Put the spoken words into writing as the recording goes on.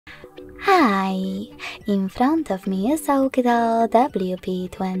Hi! In front of me is OUKITEL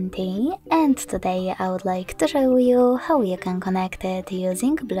WP20 and today I would like to show you how you can connect it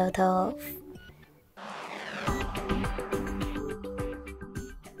using Bluetooth.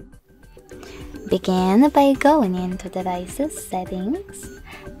 Begin by going into Devices Settings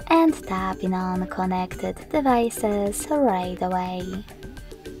and tapping on Connected Devices right away.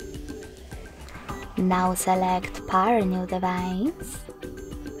 Now select Pair New Device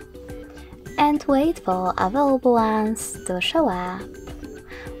and wait for available ones to show up.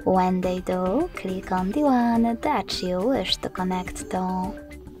 When they do, click on the one that you wish to connect to.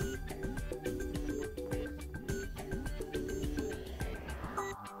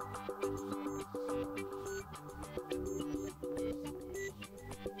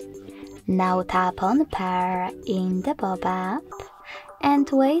 Now tap on Pair in the pop-up and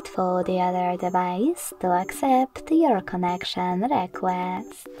wait for the other device to accept your connection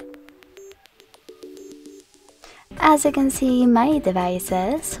request. As you can see, my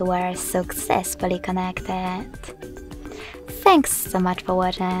devices were successfully connected. Thanks so much for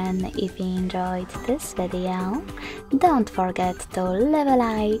watching. If you enjoyed this video, don't forget to leave a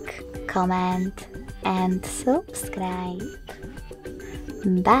like, comment and subscribe.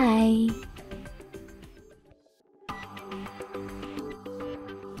 Bye!